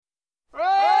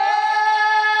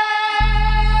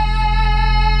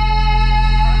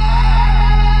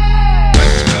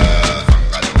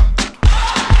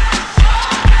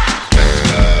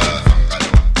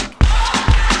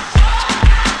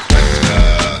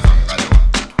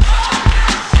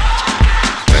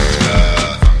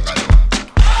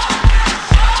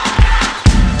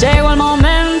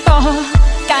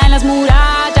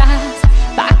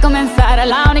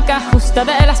gusta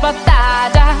de las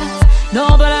batallas,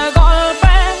 no duele el golpe,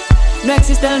 no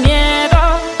existe el miedo.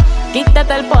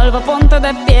 Quítate el polvo, ponte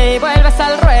de pie y vuelves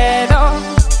al ruedo.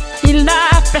 Y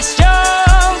la presión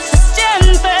se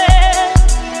siente,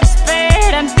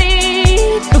 espera en ti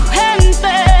tu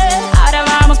gente. Ahora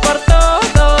vamos por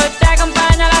todo y te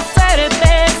acompaña la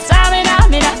suerte. Samina,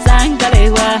 mira,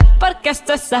 Sancalegua, porque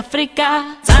esto es África.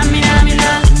 Samina,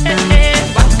 mira,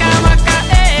 waka, waka,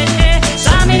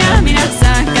 Samina, mira,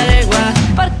 Sancalegua,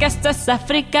 porque esto es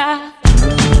África.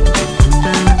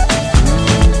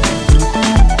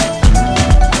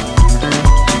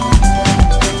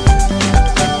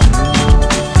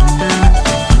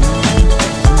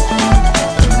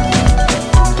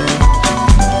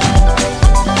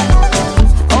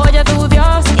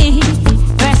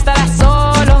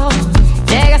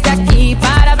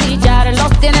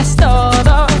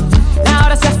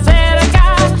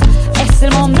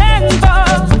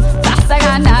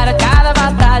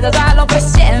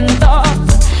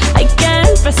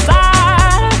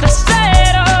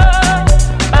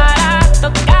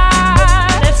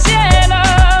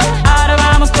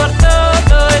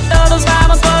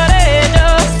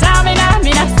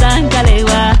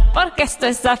 Esto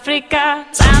es África.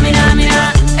 Samina,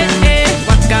 mira,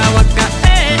 waka, waka,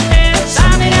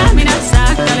 Samina, mira,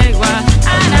 Sancalegua,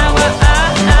 Anawa,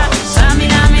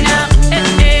 Samina, mira,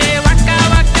 waka,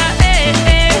 waka,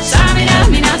 Samina,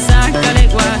 mira,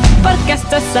 Sancalegua, porque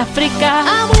esto es África.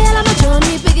 I'm well on my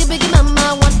journey, biggie, biggie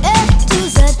mama, 1A to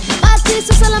Z. My teeth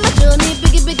so on my journey,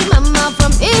 biggie, biggie mama,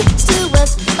 from east to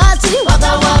west. My teeth,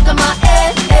 waka, waka, my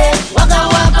waka,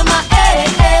 waka, my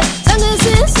Tango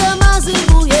since summer,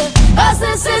 Zimbabwe. Cause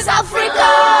this is Africa.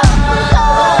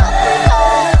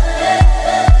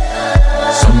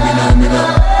 Samina, mina,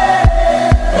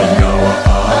 Anawa,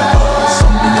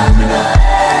 Samina, mina,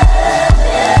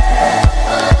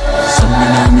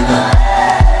 Samina, mina,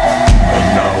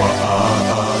 Anawa,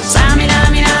 Samina,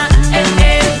 mina,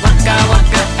 waka,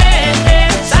 waka,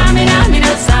 Samina,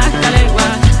 mina, Sancalegua,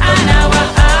 Anawa,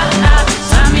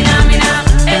 Samina, mina,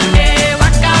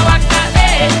 waka, waka,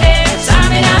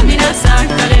 Samina, mina,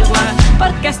 Sancalegua,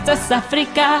 porque esto es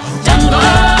África. Django,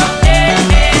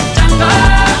 Django.